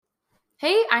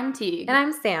Hey, I'm Teague. And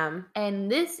I'm Sam,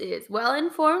 And this is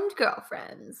Well-Informed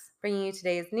Girlfriends. bringing you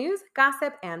today's news,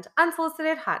 gossip, and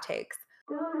unsolicited hot takes.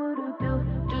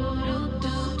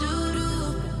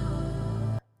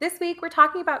 This week, we're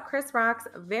talking about Chris Rock's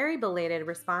very belated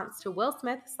response to Will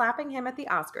Smith slapping him at the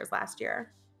Oscars last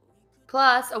year.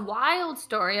 Plus, a wild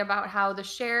story about how the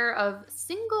share of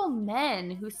single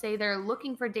men who say they're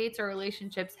looking for dates or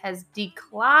relationships has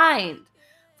declined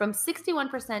from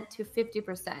 61% to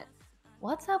 50%.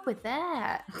 What's up with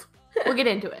that? We'll get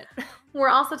into it. We're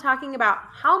also talking about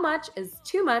how much is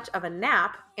too much of a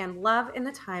nap and love in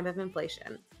the time of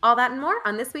inflation. All that and more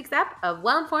on this week's ep of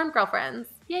Well-Informed Girlfriends.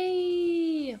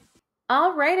 Yay!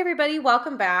 All right, everybody,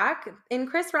 welcome back. In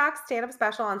Chris Rock's stand-up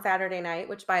special on Saturday night,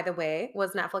 which, by the way,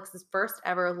 was Netflix's first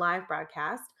ever live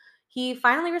broadcast, he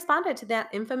finally responded to that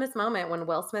infamous moment when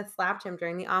Will Smith slapped him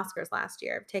during the Oscars last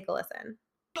year. Take a listen.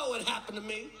 You know what happened to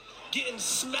me? Getting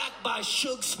smacked by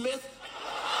Suge Smith.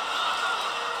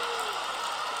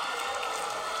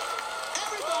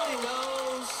 Everybody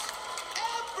knows.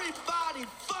 Everybody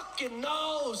fucking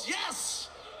knows. Yes,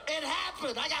 it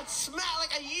happened. I got smacked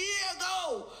like a year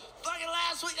ago. Fucking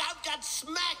last week, I got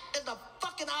smacked in the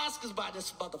fucking Oscars by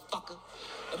this motherfucker.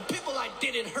 And people like,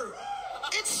 did it hurt?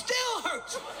 It still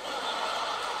hurts.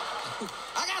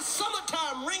 I got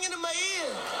summertime ringing in my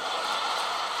ear.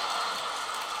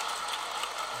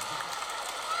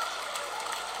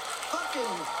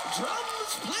 Fucking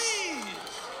drums, please.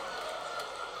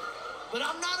 But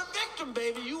I'm not a victim,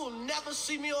 baby. You will never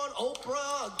see me on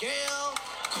Oprah or Gayle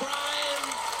crying.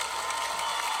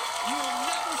 You will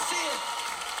never see it.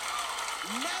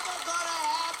 Never gonna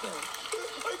happen.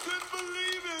 I couldn't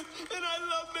believe it, and I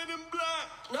love Men in Black.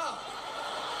 No.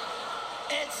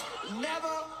 It's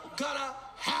never gonna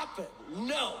happen.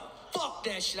 No. Fuck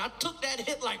that shit. I took that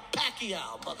hit like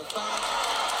Pacquiao,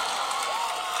 motherfucker.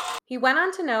 He went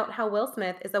on to note how Will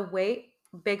Smith is a way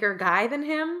bigger guy than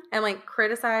him and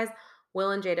criticized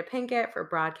Will and Jada Pinkett for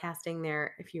broadcasting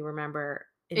their, if you remember,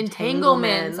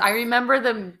 Entanglements. I remember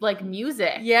the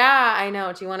music. Yeah, I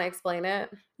know. Do you want to explain it?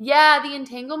 Yeah, the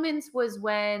Entanglements was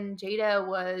when Jada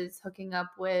was hooking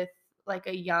up with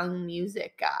a young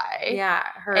music guy. Yeah,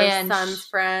 her son's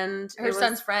friend.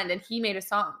 Son's friend, and he made a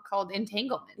song called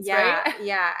Entanglements, yeah, right?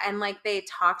 Yeah, and they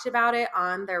talked about it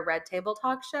on their Red Table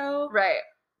Talk show. Right.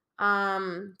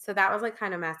 So that was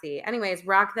kind of messy. Anyways,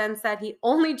 Rock then said he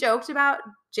only joked about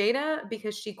Jada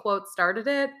because she, quote, started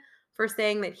it for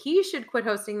saying that he should quit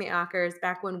hosting the Oscars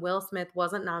back when Will Smith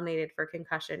wasn't nominated for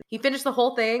Concussion. He finished the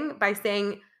whole thing by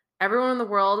saying everyone in the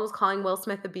world was calling Will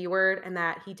Smith the B word and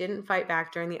that he didn't fight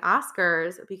back during the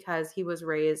Oscars because he was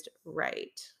raised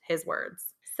right. His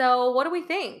words. So what do we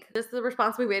think? This is the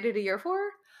response we waited a year for?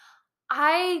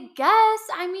 I guess.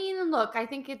 Look, I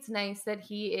think it's nice that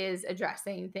he is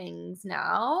addressing things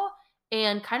now,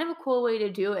 and kind of a cool way to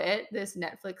do it, this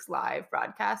Netflix live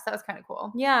broadcast. That was kind of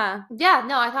cool. Yeah. Yeah,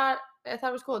 no, I thought it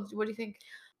was cool. What do you think?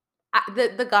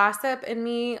 The gossip in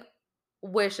me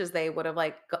wishes they would have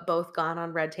both gone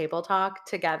on Red Table Talk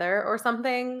together or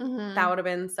something. Mhm. That would have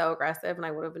been so aggressive and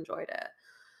I would have enjoyed it.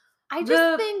 I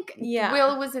just think yeah.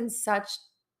 Will was in such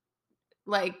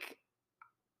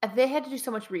they had to do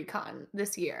so much recon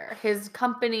this year. His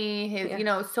company,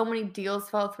 so many deals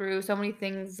fell through, so many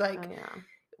things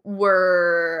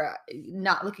were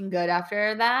not looking good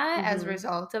after that as a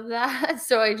result of that.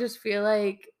 So I just feel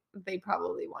like they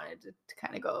probably wanted to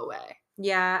kind of go away.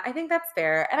 Yeah, I think that's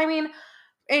fair. And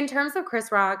in terms of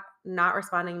Chris Rock not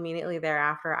responding immediately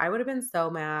thereafter, I would have been so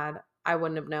mad. I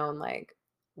wouldn't have known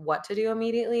what to do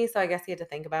immediately. So I guess he had to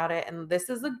think about it. And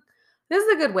this is a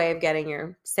good way of getting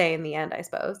your say in the end, I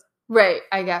suppose. Right,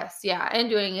 I guess. Yeah, and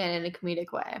doing it in a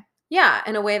comedic way. Yeah,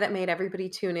 in a way that made everybody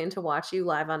tune in to watch you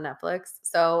live on Netflix.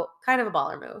 So kind of a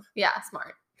baller move. Yeah,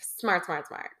 smart. Smart.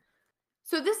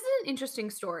 So this is an interesting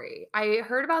story. I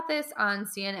heard about this on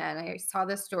CNN. I saw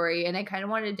this story and I kind of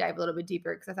wanted to dive a little bit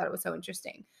deeper because I thought it was so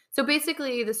interesting. So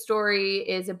basically the story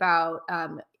is about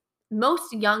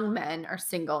most young men are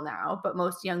single now, but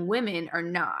most young women are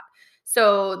not.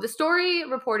 So the story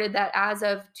reported that as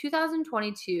of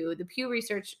 2022, the Pew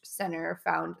Research Center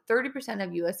found 30%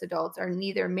 of U.S. adults are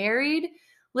neither married,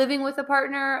 living with a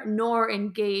partner, nor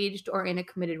engaged or in a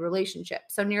committed relationship.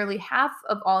 So nearly half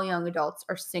of all young adults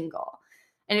are single.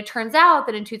 And it turns out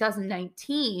that in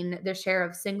 2019, the share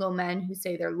of single men who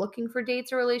say they're looking for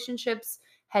dates or relationships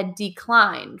had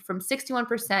declined from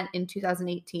 61% in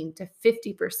 2018 to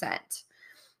 50%.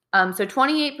 So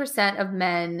 28% of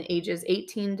men ages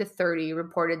 18 to 30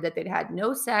 reported that they'd had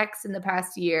no sex in the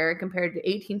past year compared to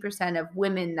 18% of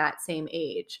women that same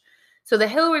age. So The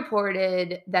Hill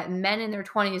reported that men in their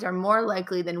 20s are more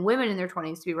likely than women in their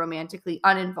 20s to be romantically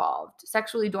uninvolved,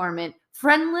 sexually dormant,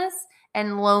 friendless,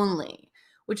 and lonely,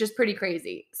 which is pretty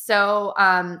crazy. So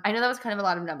I know that was kind of a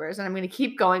lot of numbers, and I'm going to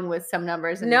keep going with some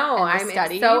numbers and No, the I'm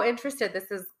study. so interested.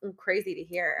 This is crazy to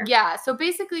hear. Yeah. So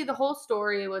basically, the whole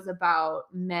story was about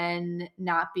men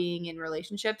not being in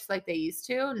relationships like they used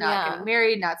to, not getting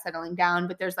married, not settling down.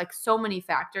 But there's like so many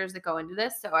factors that go into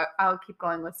this. So I'll keep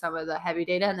going with some of the heavy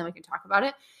data, and then we can talk about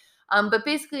it. But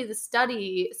basically, the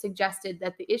study suggested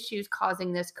that the issues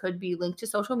causing this could be linked to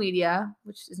social media,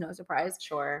 which is no surprise.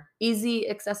 Sure. Easy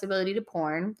accessibility to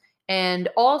porn. And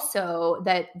also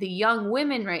that the young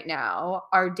women right now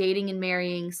are dating and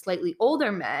marrying slightly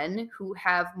older men who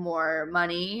have more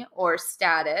money or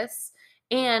status,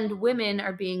 and women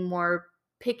are being more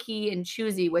picky and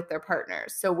choosy with their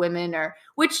partners. So women are,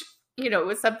 which, you know,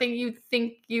 is something you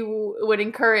think you would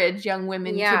encourage young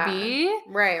women to be.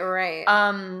 Right.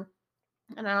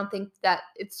 And I don't think that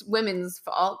it's women's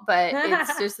fault, but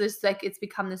it's just this, like, it's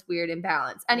become this weird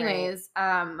imbalance. Anyways,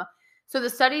 so the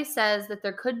study says that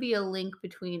there could be a link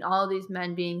between all of these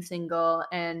men being single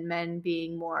and men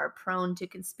being more prone to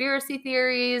conspiracy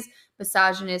theories,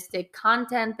 misogynistic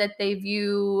content that they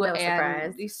view No surprise.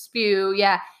 and they spew,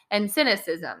 and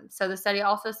cynicism. So the study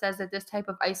also says that this type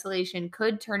of isolation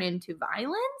could turn into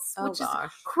violence, which is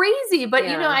crazy. But,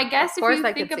 you know, I guess of course if you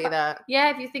I think could see about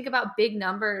that. if you think about big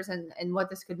numbers and what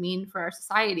this could mean for our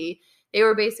society, they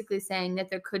were basically saying that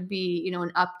there could be, you know,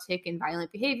 an uptick in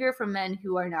violent behavior from men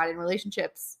who are not in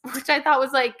relationships, which I thought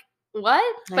was like,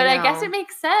 what? But I guess it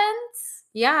makes sense.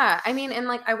 Yeah. I mean, and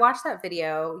like I watched that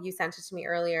video. You sent it to me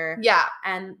earlier. Yeah.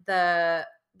 And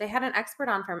they had an expert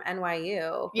on from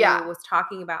NYU who was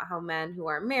talking about how men who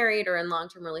are married or in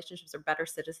long-term relationships are better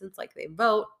citizens, like they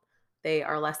vote. They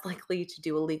are less likely to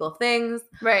do illegal things.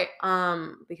 Right.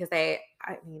 Because they,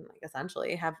 I mean, like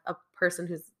essentially have a person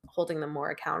who's holding them more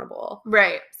accountable.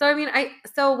 Right. So, I mean,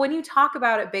 so when you talk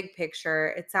about it big picture,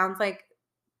 it sounds like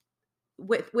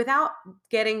without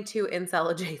getting too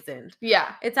incel adjacent.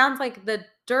 Yeah. It sounds like the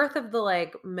dearth of the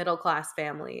like middle class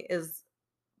family is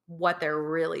what they're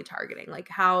really targeting, like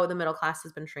how the middle class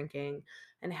has been shrinking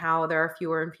and how there are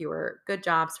fewer and fewer good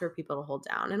jobs for people to hold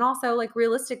down. And also like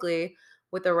realistically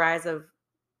with the rise of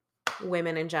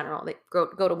women in general, they go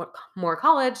to more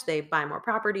college, they buy more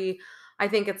property. I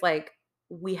think it's like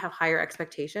we have higher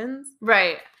expectations.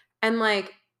 Right. And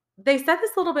like they said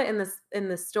this a little bit in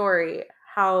this story,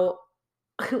 how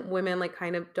women like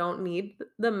kind of don't need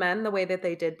the men the way that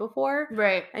they did before.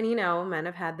 Right. And you know, men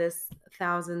have had this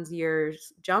thousands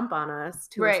years jump on us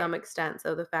to some extent.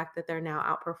 So the fact that they're now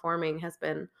outperforming has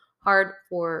been hard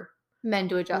for men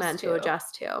to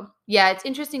adjust to. Yeah, it's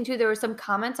interesting too. There were some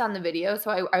comments on the video,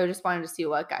 so I just wanted to see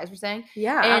what guys were saying.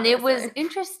 Yeah. And it was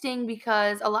interesting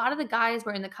because a lot of the guys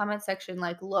were in the comment section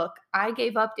like, look, I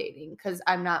gave up dating because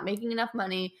I'm not making enough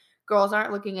money. Girls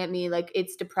aren't looking at me. Like,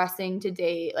 it's depressing to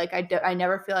date. Like, I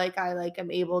never feel like I like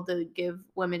am able to give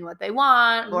women what they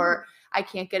want, or I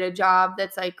can't get a job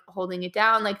that's like holding it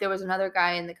down. Like, there was another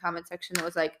guy in the comment section that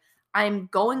was like, I'm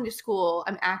going to school.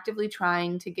 I'm actively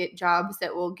trying to get jobs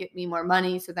that will get me more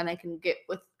money so then I can get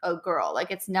with a girl.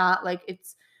 Like, it's not like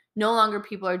it's no longer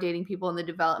people are dating people in the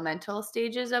developmental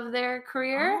stages of their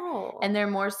career. And they're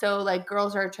more so like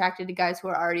girls are attracted to guys who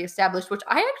are already established, which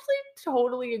I actually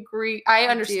totally agree. I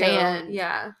understand.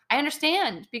 Yeah. I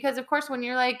understand because of course when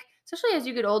you're like, especially as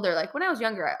you get older, like when I was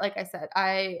younger, like I said,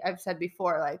 I've said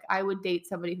before, like I would date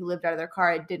somebody who lived out of their car.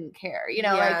 I didn't care, you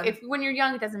know, like if when you're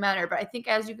young, it doesn't matter. But I think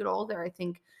as you get older, I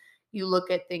think you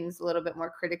look at things a little bit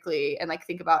more critically and like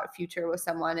think about a future with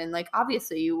someone. And like,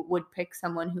 obviously you would pick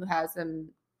someone who has them,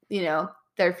 you know,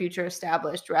 their future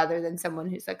established rather than someone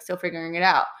who's like still figuring it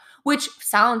out, which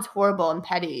sounds horrible and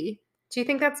petty. Do you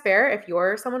think that's fair if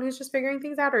you're someone who's just figuring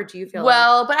things out, or do you feel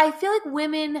but I feel like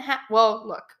women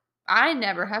look, I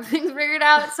never have things figured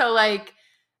out, so like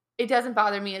it doesn't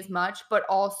bother me as much, but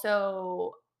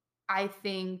also I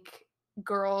think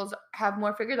girls have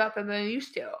more figured out than they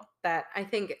used to. That I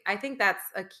think that's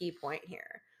a key point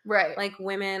here. Right. Like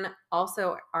women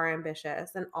also are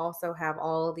ambitious and also have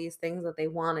all of these things that they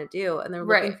want to do, and they're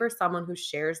looking for someone who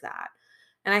shares that.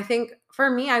 And I think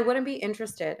for me, I wouldn't be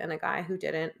interested in a guy who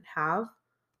didn't have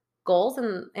goals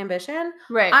and ambition.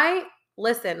 Right.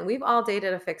 Listen, we've all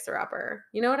dated a fixer-upper.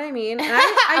 You know what I mean? And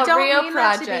I don't mean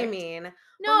that to be mean.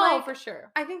 No, like, for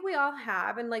sure. I think we all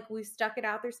have, and like we stuck it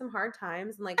out through some hard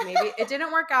times, and like maybe it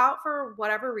didn't work out for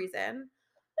whatever reason.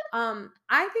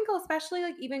 I think especially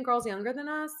like even girls younger than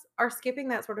us are skipping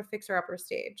that sort of fixer-upper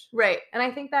stage. Right. And I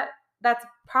think that that's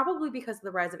probably because of the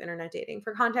rise of internet dating.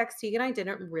 For context, Tegan and I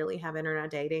didn't really have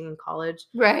internet dating in college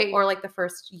Right. or like the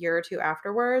first year or two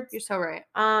afterwards. You're so right.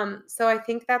 So I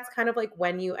think that's kind of like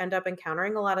when you end up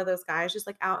encountering a lot of those guys just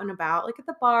like out and about, like at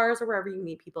the bars or wherever you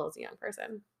meet people as a young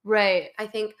person. Right. I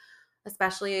think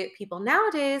especially people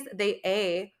nowadays,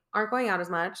 they aren't going out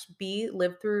as much, B,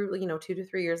 live through, 2 to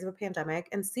 3 years of a pandemic,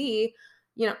 and C,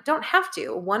 don't have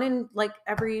to. One in like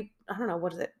every, I don't know,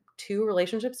 what is it? 2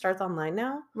 relationships starts online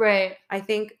now. Right. I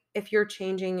think if you're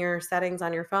changing your settings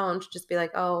on your phone to just be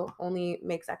like, oh, only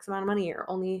makes X amount of money or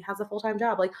only has a full-time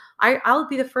job. Like I'll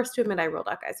be the first to admit I rolled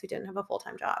out guys who didn't have a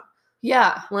full-time job.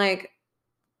 Yeah. Like,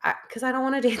 because I don't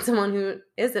want to date someone who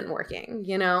isn't working,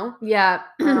 Yeah.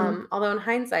 Although in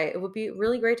hindsight, it would be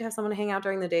really great to have someone to hang out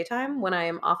during the daytime when I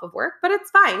am off of work, but it's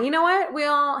fine. You know what?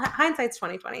 Hindsight's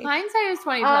 2020. Hindsight is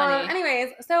 2020.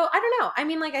 Anyways, so I don't know. I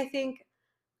mean, like, I think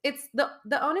it's the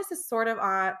onus is sort of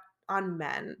on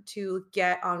men to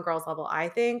get on girls' level. I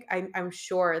think I'm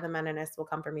sure the meninists will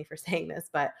come for me for saying this,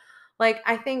 but like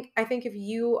I think if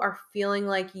you are feeling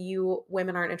like you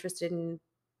women aren't interested in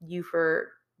you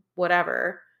for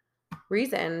whatever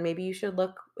reason, maybe you should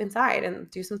look inside and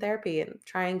do some therapy and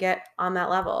try and get on that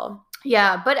level.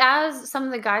 Yeah, but as some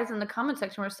of the guys in the comment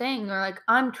section were saying, they're like,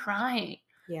 I'm trying.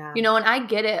 Yeah. And I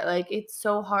get it. Like, it's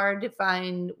so hard to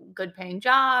find good paying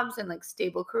jobs and like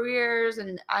stable careers.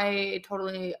 And I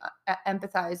totally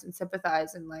empathize and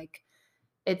sympathize. And like,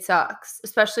 it sucks,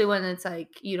 especially when it's like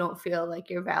you don't feel like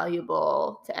you're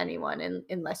valuable to anyone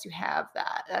unless you have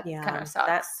that. That kind of sucks.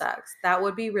 That sucks. That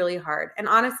would be really hard. And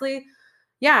honestly,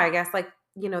 yeah, I guess like,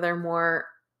 there are more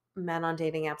men on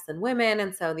dating apps than women.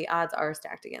 And so the odds are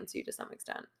stacked against you to some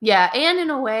extent. Yeah. And in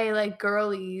a way, like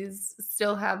girlies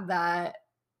still have that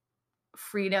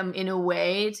freedom in a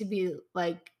way to be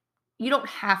like, you don't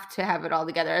have to have it all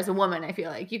together. As a woman, I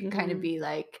feel like you can kind of be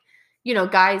like,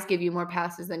 guys give you more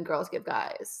passes than girls give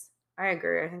guys. I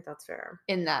agree. I think that's fair.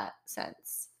 In that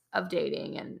sense of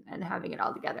dating and having it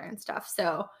all together and stuff.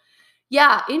 So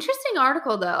yeah, interesting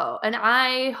article though. And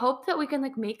I hope that we can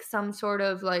like make some sort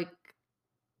of like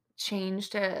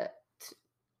change to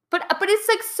but it's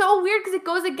like so weird because it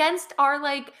goes against our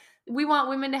like we want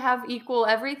women to have equal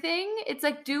everything. It's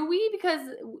like, do we? Because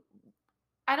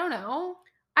I don't know.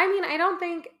 I mean, I don't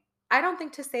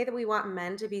think to say that we want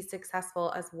men to be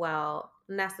successful as well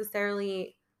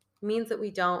necessarily means that we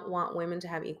don't want women to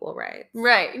have equal rights.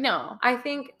 Right. No. I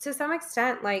think to some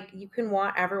extent, like, you can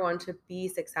want everyone to be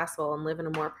successful and live in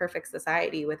a more perfect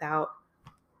society without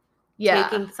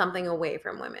taking something away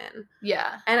from women.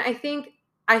 Yeah. And I think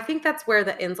that's where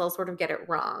the incels sort of get it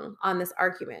wrong on this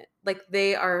argument. Like,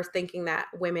 they are thinking that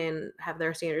women have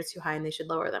their standards too high and they should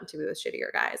lower them to be with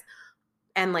shittier guys.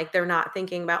 And like, they're not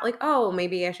thinking about like, oh,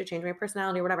 maybe I should change my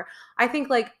personality or whatever. I think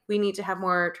like we need to have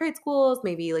more trade schools,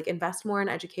 maybe like invest more in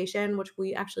education, which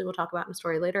we actually will talk about in a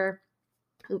story later.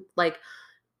 Like,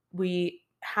 we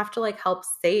have to like help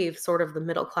save sort of the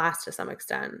middle class to some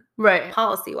extent, right?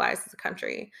 Policy wise as a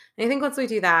country. And I think once we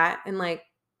do that, and like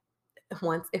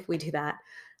if we do that,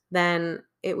 then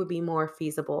it would be more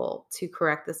feasible to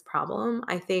correct this problem.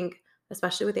 I think,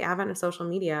 especially with the advent of social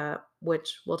media,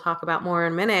 which we'll talk about more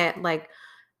in a minute, like,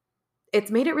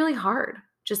 it's made it really hard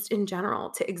just in general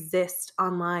to exist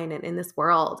online and in this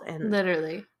world. And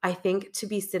literally, I think to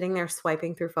be sitting there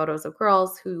swiping through photos of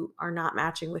girls who are not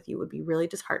matching with you would be really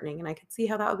disheartening. And I could see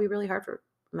how that would be really hard for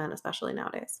men, especially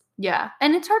nowadays. Yeah.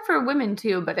 And it's hard for women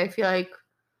too, but I feel like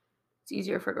it's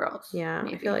easier for girls. Yeah.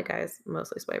 Maybe. I feel like guys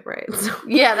mostly swipe right. So.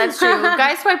 Yeah, that's true.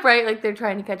 Guys swipe right like they're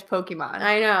trying to catch Pokemon.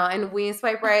 I know. And we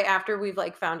swipe right after we've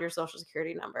like found your social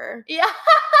security number. Yeah.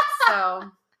 So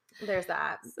there's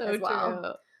that so as well.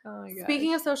 True. Oh my God.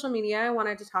 Speaking of social media, I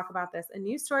wanted to talk about this. A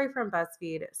new story from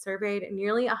BuzzFeed surveyed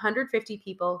nearly 150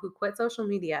 people who quit social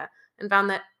media and found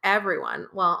that everyone,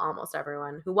 well, almost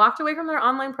everyone, who walked away from their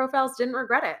online profiles didn't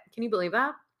regret it. Can you believe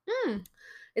that?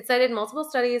 It cited multiple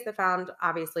studies that found,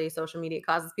 obviously, social media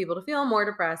causes people to feel more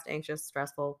depressed, anxious,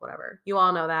 stressful, whatever. You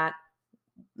all know that.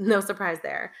 No surprise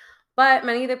there. But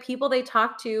many of the people they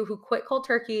talked to who quit cold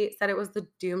turkey said it was the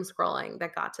doom scrolling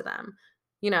that got to them.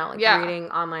 Reading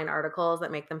online articles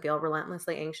that make them feel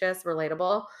relentlessly anxious,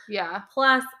 relatable. Yeah.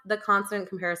 Plus, the constant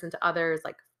comparison to others,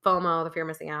 like FOMO, the fear of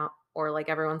missing out, or like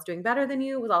everyone's doing better than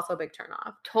you, was also a big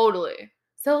turnoff. Totally.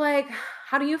 So, like,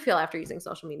 how do you feel after using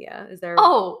social media? Is there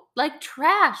like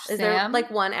trash? Is there like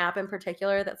one app in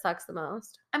particular that sucks the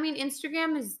most? I mean,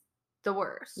 Instagram is the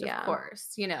worst, of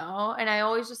course, and I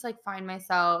always just like find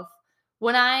myself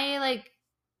when I like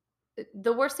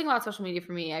the worst thing about social media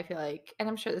for me, I feel like, and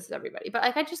I'm sure this is everybody, but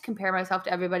like I just compare myself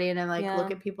to everybody and I like Yeah.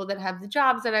 look at people that have the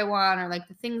jobs that I want or like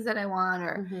the things that I want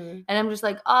or Mhm. and I'm just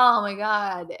like, oh my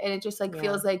God. And it just like Yeah.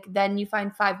 feels like then you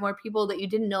find 5 more people that you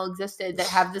didn't know existed that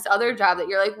have this other job that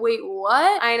you're like, wait,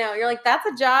 what? I know. You're like, that's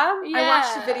a job. I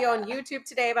watched a video on Yeah. YouTube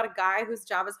today about a guy whose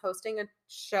job is hosting a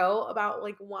show about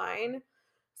like wine.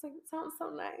 It's like, it sounds so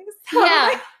nice.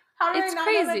 Yeah. How did I It's not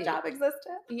know crazy. that job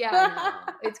existed? Yeah,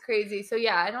 no, it's crazy. So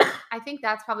yeah, I think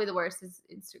that's probably the worst is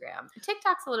Instagram.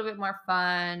 TikTok's a little bit more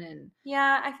fun and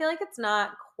Yeah, I feel like it's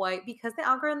not quite because the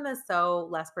algorithm is so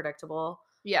less predictable.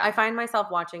 yeah. I find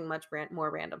myself watching much more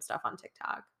random stuff on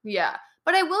TikTok. Yeah.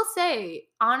 But I will say,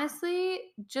 honestly,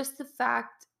 just the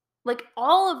fact like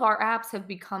all of our apps have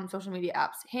become social media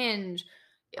apps. Hinge,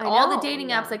 I all the know, dating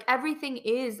yeah. apps, like everything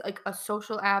is like a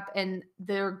social app and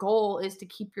their goal is to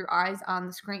keep your eyes on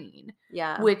the screen,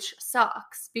 Yeah. which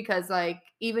sucks because like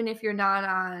even if you're not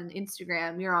on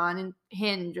Instagram, you're on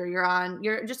Hinge or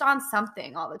you're just on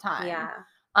something all the time.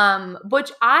 Yeah.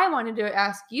 Which I wanted to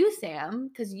ask you, Sam,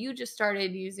 because you just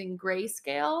started using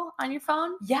Grayscale on your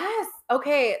phone. Yes.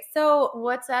 Okay. So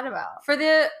What's that about?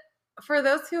 for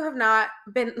those who have not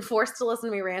been forced to listen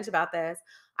to me rant about this,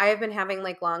 I have been having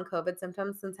like long COVID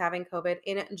symptoms since having COVID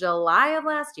in July of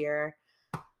last year.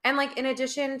 And like in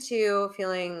addition to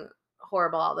feeling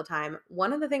horrible all the time,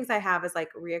 one of the things I have is like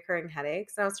reoccurring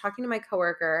headaches. And I was talking to my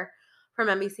coworker from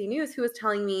NBC News who was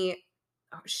telling me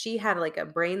she had like a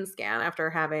brain scan after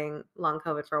having long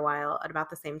COVID for a while at about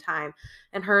the same time.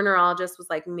 And her neurologist was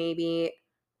like, maybe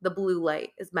the blue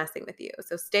light is messing with you.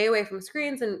 So stay away from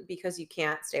screens. And because you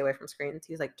can't stay away from screens,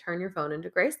 he's like, turn your phone into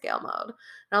grayscale mode. And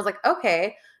I was like,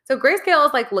 okay. So grayscale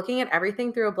is like looking at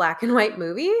everything through a black and white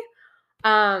movie.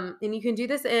 And you can do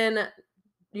this in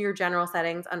your general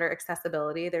settings under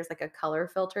accessibility. There's like a color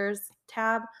filters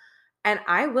tab. And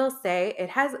I will say it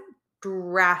has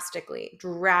drastically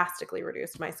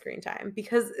reduced my screen time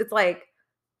because it's like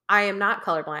I am not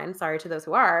colorblind. Sorry to those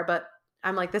who are, but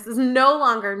I'm like, this is no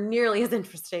longer nearly as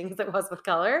interesting as it was with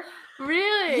color.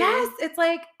 Really? Yes, it's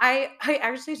like I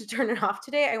actually had to turn it off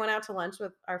today. I went out to lunch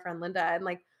with our friend Linda, and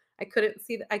like I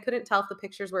couldn't tell if the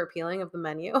pictures were appealing of the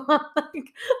menu.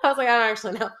 Like, I was like, I don't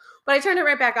actually know, but I turned it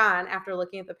right back on after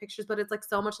looking at the pictures. But it's like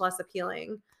so much less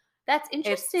appealing. That's It's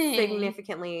interesting.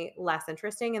 significantly less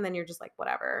interesting, and then you're just like,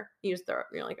 whatever. You just throw it.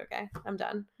 You're like, okay, I'm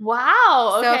done.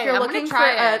 Wow. Okay. So if you're I'm looking for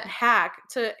gonna try a it. hack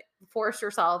to force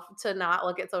yourself to not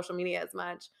look at social media as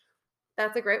much,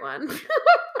 that's a great one.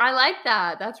 I like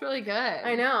that. That's really good.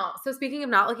 I know. So speaking of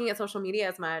not looking at social media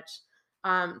as much,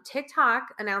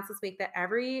 TikTok announced this week that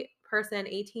every person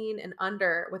 18 and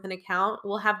under with an account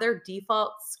will have their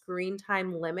default screen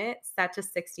time limit set to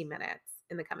 60 minutes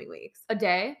in the coming weeks. A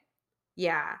day?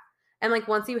 Yeah. And like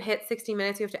once you hit 60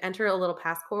 minutes, you have to enter a little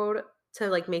passcode to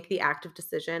like make the active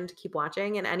decision to keep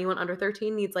watching. And anyone under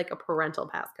 13 needs like a parental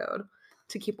passcode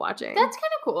to keep watching. That's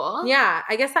kind of cool. Yeah,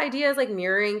 I guess the idea is like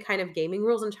mirroring kind of gaming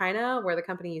rules in China where the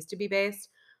company used to be based.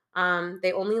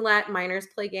 They only let minors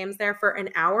play games there for an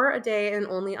hour a day and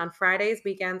only on Fridays,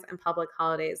 weekends, and public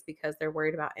holidays because they're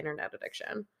worried about internet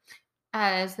addiction.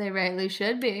 As they rightly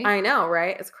should be. I know,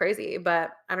 right? It's crazy, but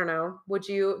I don't know.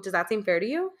 Does that seem fair to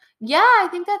you? Yeah, I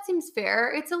think that seems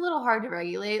fair. It's a little hard to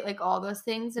regulate like all those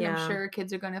things, and Yeah. I'm sure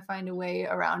kids are going to find a way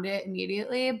around it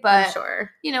immediately. I'm But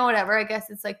sure. you know, whatever. I guess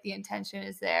it's like the intention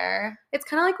is there. It's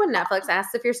kind of like when Netflix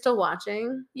asks if you're still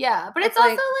watching. Yeah, but it's It's also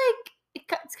like-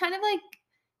 like it's kind of like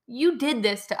you did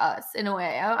this to us in a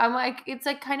way. I'm like, it's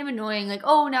like kind of annoying. Like,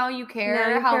 oh, now you care.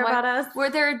 Now you how care much about us. where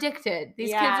they're addicted.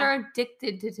 These kids Yeah. are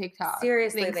addicted to TikTok.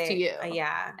 Seriously, thanks to you.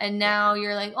 Yeah. And now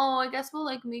you're like, oh, I guess we'll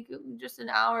like make it just an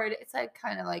hour. It's like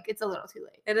kind of like it's a little too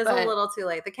late. It is But- a little too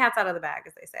late. The cat's out of the bag,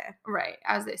 as they say. right,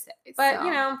 as they say. But So,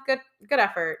 you know, good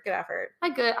effort. Good effort.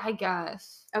 I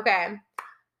guess. Okay.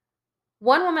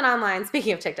 One woman online,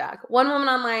 speaking of TikTok, one woman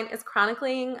online is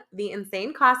chronicling the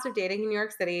insane cost of dating in New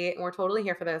York City, and we're totally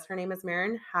here for this. Her name is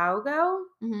Marin Haugo.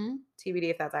 Mm-hmm.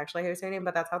 TBD if that's actually her name,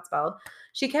 but that's how it's spelled.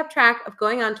 She kept track of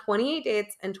going on 28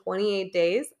 dates and 28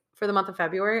 days for the month of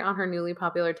February on her newly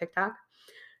popular TikTok.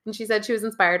 And she said she was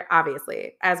inspired,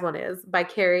 obviously, as one is, by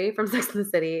Carrie from Sex and the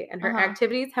City, and her Uh-huh.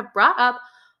 activities have brought up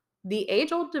the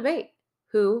age-old debate: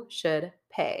 who should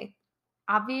pay?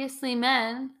 Obviously,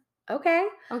 men. Okay.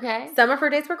 Okay. Some of her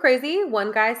dates were crazy.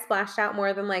 One guy splashed out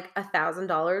more than like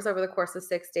 $1,000 over the course of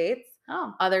 6 dates.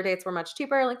 Oh. Other dates were much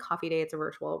cheaper, like coffee dates or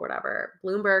virtual, whatever.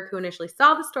 Bloomberg, who initially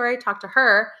saw the story, talked to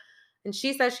her, and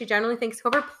she says she generally thinks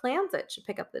whoever plans it should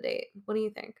pick up the date. What do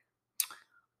you think?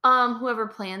 Whoever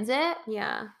plans it.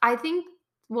 Yeah. I think.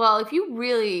 Well, if you're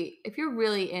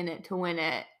really in it to win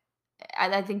it,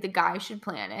 I think the guy should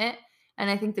plan it. and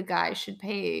I think the guy should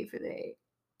pay for the date.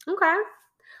 Okay.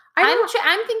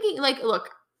 I'm thinking, like, look,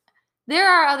 there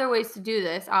are other ways to do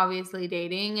this, obviously,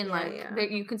 dating, and Yeah.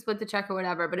 you can split the check or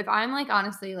whatever. But if I'm like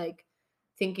honestly like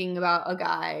thinking about a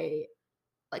guy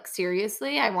like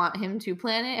seriously, I want him to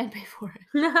plan it and pay for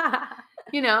it.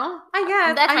 You know, I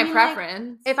guess that's I my mean, like,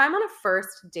 preference. if I'm on a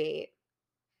first date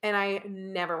and I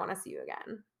never want to see you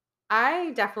again,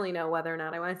 I definitely know whether or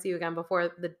not I want to see you again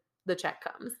before the check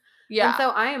comes. yeah, And so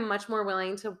I am much more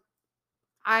willing to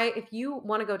if you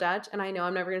want to go Dutch and I know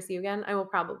I'm never going to see you again, I will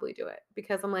probably do it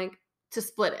because I'm like, to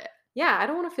split it. yeah, I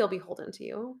don't want to feel beholden to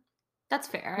you. That's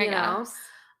fair, I You know? guess.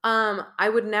 I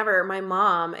would never. My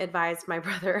mom advised my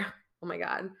brother. Oh my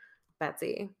God,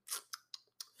 Betsy.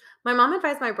 My mom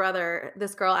advised my brother,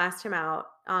 this girl asked him out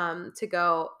to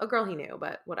go, a girl he knew,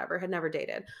 but whatever, had never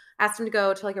dated, asked him to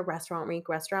go to like a restaurant week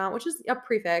restaurant, which is a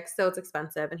prefix, so it's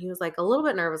expensive. And he was like a little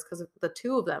bit nervous because the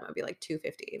two of them would be like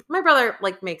 $250. My brother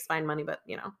like makes fine money, but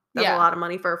you know, that's a lot of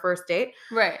money for a first date.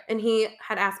 Right. And he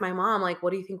had asked my mom, like, what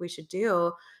do you think we should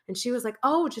do? And she was like,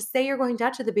 oh, just say you're going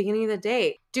Dutch at the beginning of the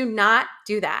date. Do not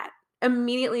do that.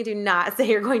 Immediately do not say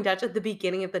you're going Dutch at the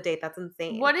beginning of the date. That's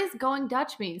insane. What does going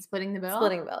Dutch mean? Splitting the bill?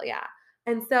 Splitting bill, yeah.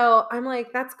 And so I'm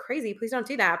like, that's crazy. Please don't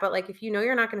do that. But like, if you know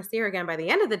you're not going to see her again by the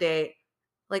end of the date,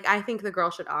 like, I think the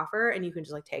girl should offer and you can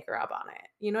just like take her up on it.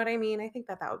 You know what I mean? I think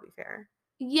that would be fair.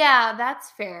 Yeah, that's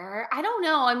fair. I don't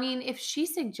know. I mean, if she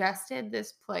suggested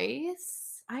this place,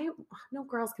 no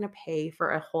girl's gonna pay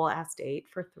for a whole ass date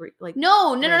for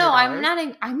No.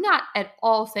 $300. I'm not at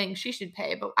all saying she should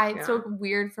pay, but it's so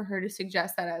weird for her to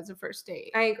suggest that as a first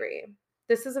date. I agree.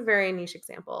 This is a very niche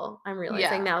example. I'm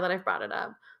realizing now that I've brought it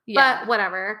up. Yeah. But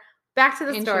whatever. Back to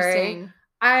the story.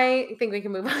 I think we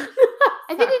can move on.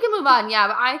 I think we can move on, yeah,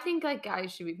 but I think like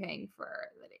guys should be paying for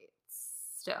the dates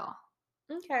still.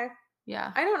 Okay.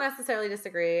 Yeah. I don't necessarily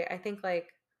disagree. I think like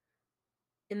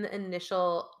in the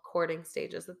initial courting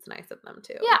stages, it's nice of them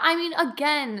too. Yeah, I mean,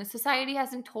 again, society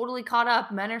hasn't totally caught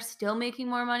up. Men are still making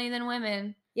more money than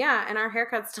women. Yeah, and our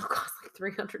haircuts still cost like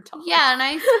 $300. Yeah, and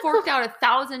I forked out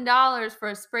 $1,000 for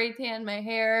a spray tan, my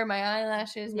hair, my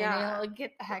eyelashes, my nail. Like,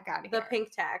 get the heck out of here. The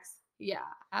pink tax. Yeah,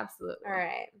 absolutely. All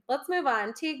right, let's move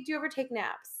on. Teague, do you ever take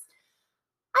naps?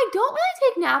 I don't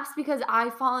really take naps because I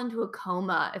fall into a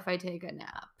coma if I take a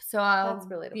nap. So I'll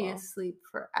be asleep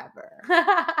forever.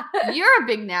 You're a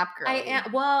big nap girl. I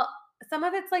am. Well, some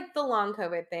of it's like the long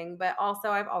COVID thing, but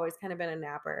also I've always kind of been a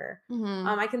napper. Mm-hmm.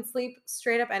 I can sleep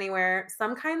straight up anywhere.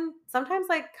 Sometimes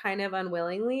like kind of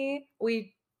unwillingly.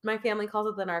 My family calls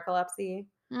it the narcolepsy.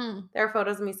 There are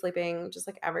photos of me sleeping just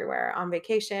like everywhere, on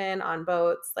vacation, on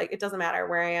boats. Like, it doesn't matter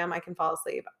where I am, I can fall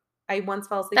asleep. I once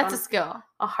fell asleep That's on a skill.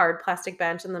 A hard plastic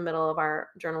bench in the middle of our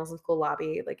journalism school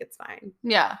lobby. Like, it's fine.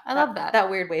 Yeah, I love that. That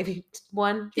weird wavy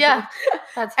one. Yeah,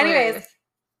 that's hilarious. Anyways,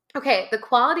 okay, the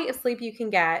quality of sleep you can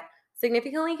get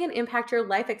significantly can impact your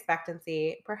life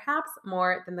expectancy, perhaps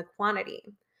more than the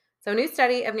quantity. So a new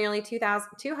study of nearly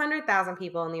 200,000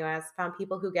 people in the U.S. found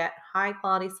people who get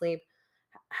high-quality sleep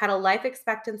had a life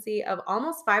expectancy of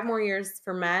almost 5 more years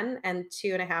for men and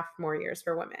 2.5 more years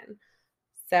for women.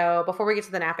 So before we get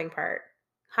to the napping part,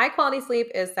 high-quality sleep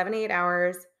is 7 to 8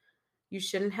 hours. You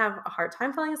shouldn't have a hard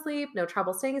time falling asleep, no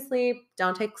trouble staying asleep,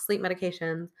 don't take sleep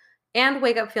medications, and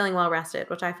wake up feeling well-rested,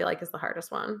 which I feel like is the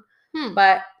hardest one.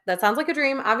 But that sounds like a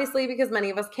dream, obviously, because many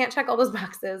of us can't check all those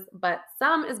boxes, but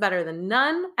some is better than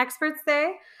none, experts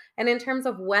say. And in terms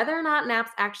of whether or not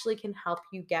naps actually can help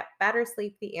you get better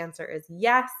sleep, the answer is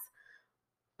yes,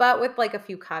 but with like a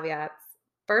few caveats.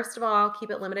 First of all, keep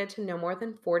it limited to no more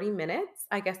than 40 minutes.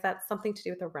 I guess that's something to do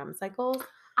with the REM cycles.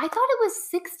 I thought it was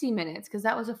 60 minutes because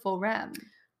that was a full REM.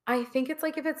 I think it's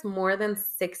like if it's more than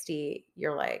 60,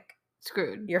 you're like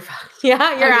screwed. You're fucked.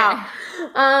 Yeah, you're out.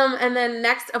 And then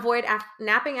next, avoid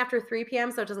napping after 3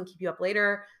 p.m. so it doesn't keep you up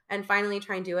later. And finally,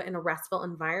 try and do it in a restful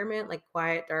environment, like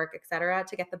quiet, dark, etc.,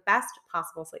 to get the best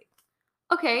possible sleep.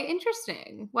 Okay,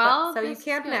 interesting. Well, so you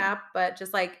can nap, but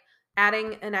just like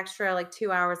adding an extra like 2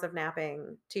 hours of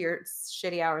napping to your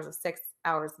shitty hours of 6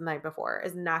 hours the night before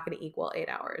is not going to equal 8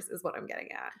 hours, is what I'm getting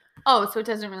at. Oh, so it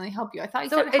doesn't really help you. I thought you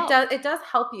said it does. It does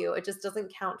help you. It just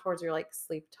doesn't count towards your like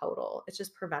sleep total. It's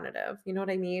just preventative. You know what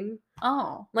I mean?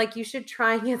 Oh, like you should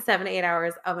try and get 7 to 8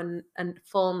 hours of a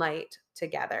full night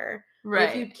together. Right.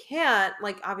 And if you can't,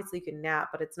 like obviously you can nap,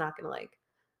 but it's not going to like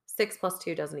 6 +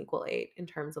 2 doesn't equal 8 in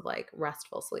terms of like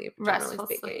restful sleep. Restful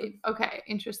sleep. Okay,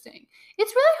 interesting.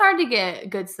 It's really hard to get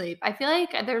good sleep. I feel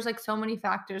like there's like so many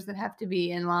factors that have to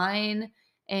be in line.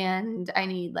 And I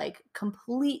need like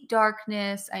complete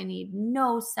darkness. I need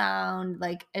no sound.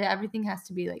 Like everything has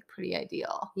to be like pretty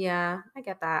ideal. Yeah, I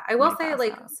get that. I will say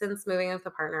like since moving with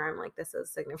a partner, I'm like, this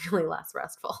is significantly less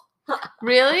restful.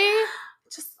 Really?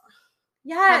 Just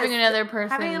yes. Having another person.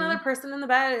 Having another person in the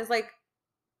bed is like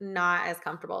not as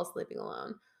comfortable as sleeping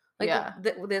alone. Like Yeah.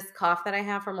 this cough that I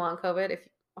have from long COVID, if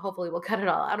hopefully we'll cut it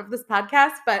all out of this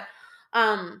podcast, but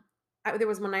there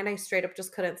was one night I straight up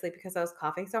just couldn't sleep because I was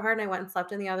coughing so hard, and I went and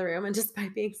slept in the other room, and just by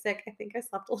being sick, I think I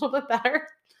slept a little bit better.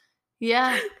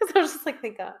 Yeah. Because I was just like,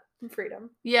 thank God,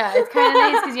 freedom. Yeah, it's kind of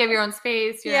nice because you have your own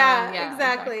space. Yeah,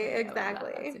 exactly. I love that.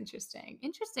 That's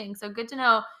interesting. So good to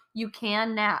know you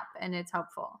can nap and it's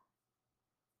helpful.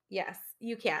 Yes,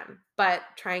 you can, but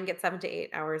try and get 7 to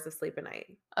 8 hours of sleep a night.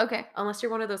 Okay. Unless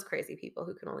you're one of those crazy people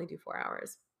who can only do 4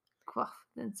 hours. Cool.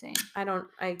 Insane. I don't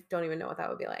even know what that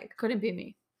would be like. Couldn't be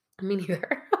me. Me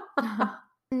neither.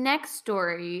 Next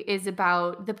story is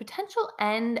about the potential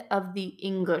end of the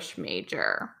English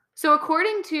major. So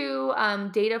according to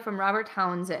data from Robert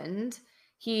Townsend,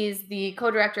 he's the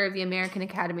co-director of the American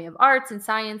Academy of Arts and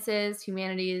Sciences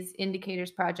Humanities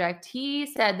Indicators Project. He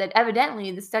said that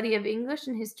evidently the study of English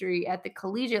and history at the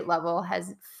collegiate level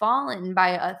has fallen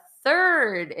by a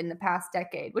third in the past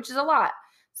decade, which is a lot.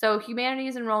 So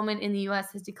humanities enrollment in the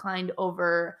U.S. has declined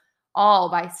overall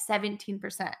by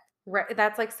 17%. Right,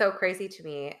 that's like so crazy to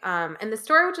me. And the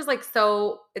story, which is like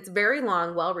it's very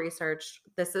long, well researched.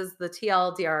 This is the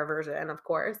TLDR version, of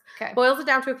course. Okay. Boils it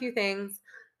down to a few things.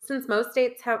 Since most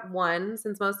states have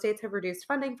reduced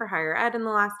funding for higher ed in the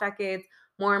last decades,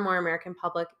 more and more American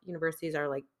public universities are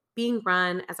like being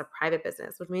run as a private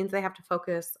business, which means they have to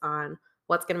focus on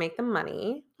what's going to make them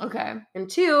money. Okay. And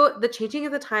two, the changing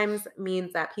of the times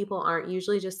means that people aren't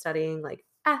usually just studying like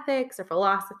ethics or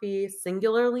philosophy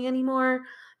singularly anymore.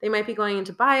 They might be going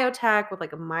into biotech with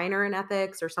like a minor in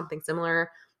ethics or something similar.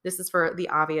 This is for the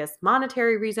obvious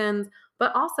monetary reasons,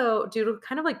 but also due to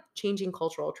kind of like changing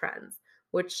cultural trends,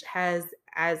 which has,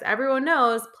 as everyone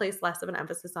knows, placed less of an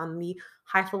emphasis on the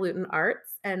highfalutin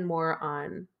arts and more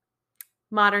on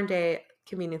modern day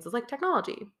conveniences like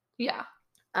technology. Yeah.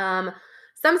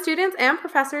 Some students and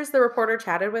professors the reporter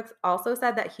chatted with also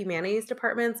said that humanities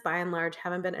departments, by and large,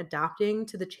 haven't been adapting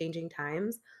to the changing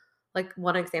times. Like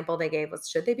one example they gave was,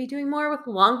 should they be doing more with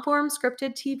long-form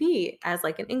scripted TV as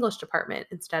like an English department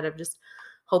instead of just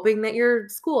hoping that your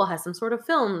school has some sort of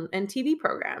film and TV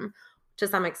program to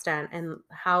some extent, and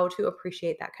how to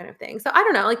appreciate that kind of thing. So I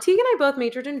don't know, like Teague and I both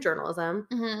majored in journalism.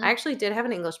 Mm-hmm. I actually did have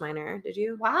an English minor. Did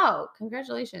you? Wow.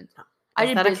 Congratulations. No. I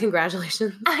did a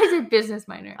congratulations? I did business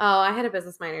minor. Oh, I had a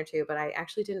business minor too, but I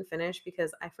actually didn't finish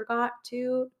because I forgot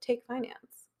to take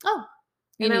finance. Oh,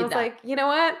 and I was like, you know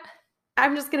what?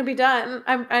 I'm just gonna be done.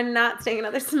 I'm not staying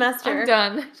another semester. I'm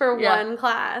done for one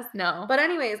class. No. But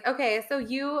anyways, okay. So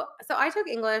I took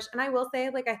English, and I will say,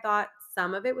 like, I thought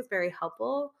some of it was very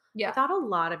helpful. Yeah. I thought a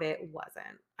lot of it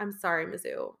wasn't. I'm sorry,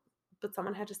 Mizzou, but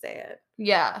someone had to say it.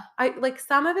 Yeah. I like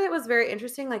some of it was very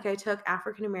interesting. Like I took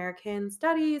African American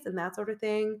studies and that sort of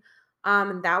thing.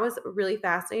 And that was really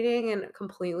fascinating and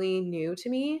completely new to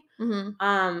me.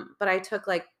 Mm-hmm. But I took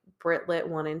like Brit Lit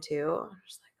 1 and 2. I'm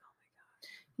just like, oh my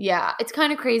God. Yeah, it's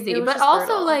kind of crazy. But also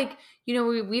brutal. Like, you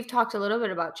know, we've talked a little bit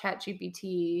about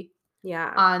ChatGPT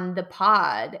on the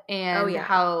pod and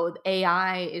how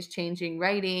AI is changing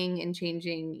writing and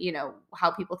changing, you know,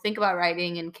 how people think about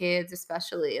writing and kids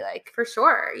especially, like. For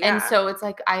sure, yeah. And so it's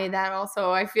like I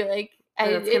feel like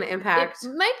it's going to impact.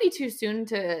 It might be too soon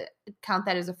to count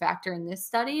that as a factor in this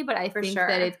study, but I think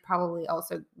that it's probably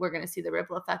also, we're going to see the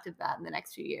ripple effect of that in the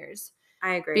next few years.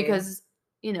 I agree. Because,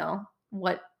 you know,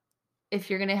 what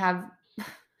if you're going to have,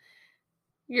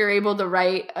 you're able to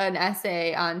write an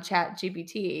essay on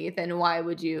ChatGPT, then why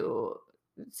would you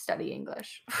study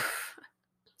English?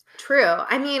 True.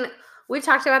 I mean, we've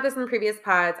talked about this in previous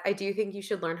pods. I do think you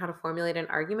should learn how to formulate an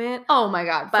argument. Oh my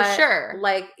God, for sure.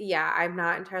 Like, yeah, I'm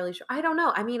not entirely sure. I don't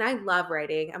know. I mean, I love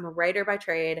writing. I'm a writer by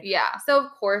trade. Yeah. So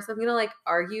of course I'm going to like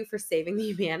argue for saving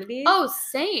the humanities. Oh,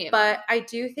 same. But I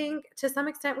do think to some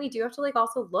extent we do have to like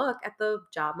also look at the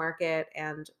job market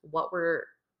and what we're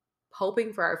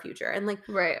hoping for our future. And like,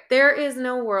 there is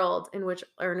no world in which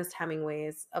Ernest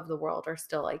Hemingways of the world are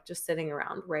still like just sitting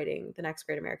around writing the next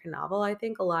great American novel. I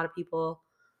think a lot of people,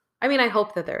 I mean, I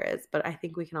hope that there is, but I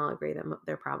think we can all agree that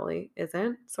there probably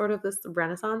isn't sort of this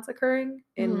renaissance occurring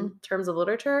in terms of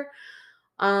literature.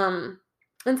 And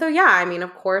so, yeah, I mean,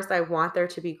 of course I want there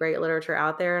to be great literature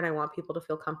out there and I want people to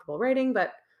feel comfortable writing,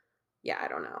 but yeah, I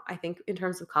don't know. I think in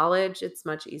terms of college, it's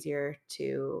much easier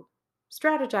to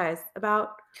strategize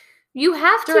about. You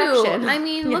have direction. To. I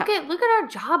mean, look at our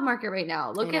job market right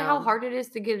now. Look at how hard it is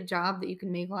to get a job that you can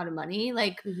make a lot of money.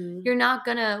 Like, you're not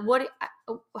gonna.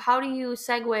 How do you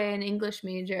segue an English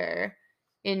major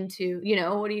into,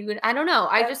 what are you going to, I don't know.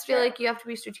 I That's just feel true. like you have to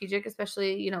be strategic,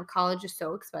 especially, college is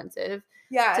so expensive.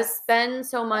 Yeah. To spend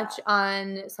so much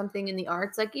on something in the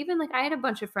arts. Like even like I had a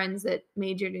bunch of friends that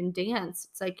majored in dance.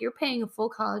 It's like you're paying a full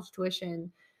college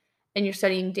tuition and you're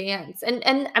studying dance.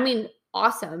 And I mean,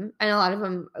 awesome. And a lot of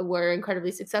them were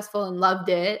incredibly successful and loved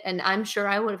it. And I'm sure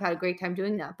I would have had a great time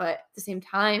doing that. But at the same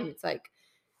time, it's like,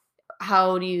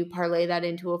 how do you parlay that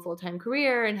into a full-time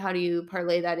career, and how do you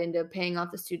parlay that into paying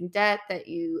off the student debt that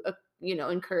you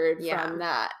incurred from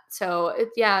that? So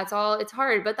it's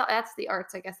hard, but that's the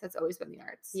arts. I guess that's always been the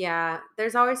arts. Yeah,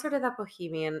 there's always sort of that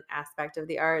bohemian aspect of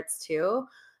the arts too.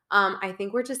 I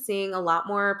think we're just seeing a lot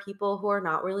more people who are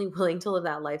not really willing to live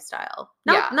that lifestyle.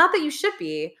 Not that you should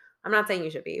be. I'm not saying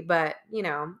you should be, but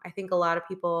I think a lot of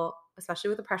people, especially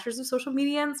with the pressures of social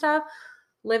media and stuff,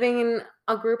 living in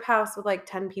a group house with like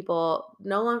 10 people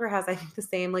no longer has, I think, the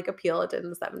same like appeal it did in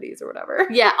the 70s or whatever.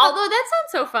 Yeah, although that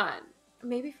sounds so fun.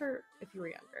 Maybe for if you were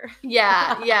younger.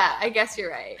 Yeah, I guess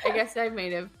you're right. I guess I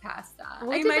might have passed that.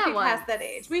 We might be past that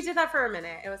age. We did that for a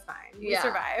minute. It was fine. We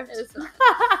survived. It was fun.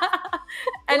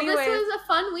 Anyways, well, this was a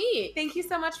fun week. Thank you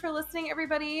so much for listening,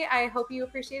 everybody. I hope you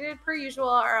appreciated, per usual,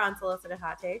 our unsolicited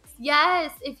hot takes.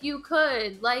 Yes, if you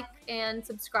could like and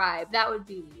subscribe, that would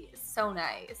be so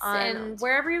nice. And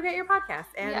wherever you get your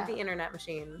podcasts and the internet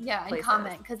machine. Yeah, and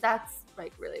comment, because that's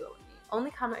like really what we need.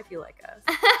 Only comment if you like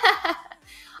us.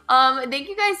 Thank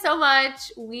you guys so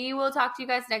much. We will talk to you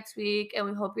guys next week, and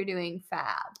we hope you're doing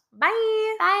fab.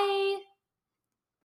 Bye. Bye.